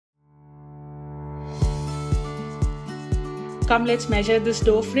come, let's measure this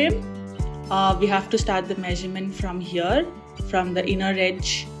door frame. We have to start the measurement from here, from the inner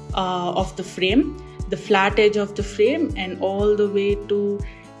edge of the frame, the flat edge of the frame, and all the way to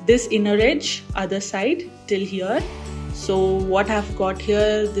this inner edge, other side till here. So what I've got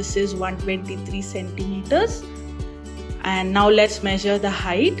here, this is 123 centimeters. And now let's measure the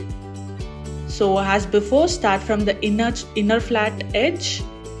height. So as before, start from the inner flat edge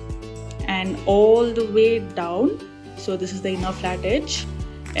and all the way down. So this is the inner flat edge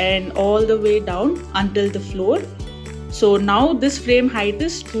and all the way down until the floor. So now this frame height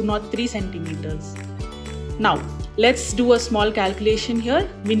is 203 centimeters. Now let's do a small calculation here.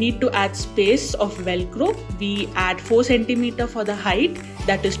 We need to add space of Velcro. We add 4 centimeter for the height,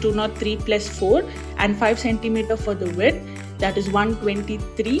 that is 203 plus 4, and 5 centimeter for the width, that is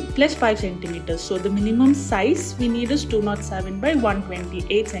 123 plus 5 centimeters. So the minimum size we need is 207 by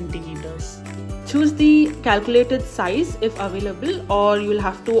 128 centimeters. Choose the calculated size if available, or you will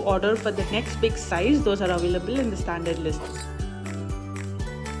have to order for the next big size. Those are available in the standard list.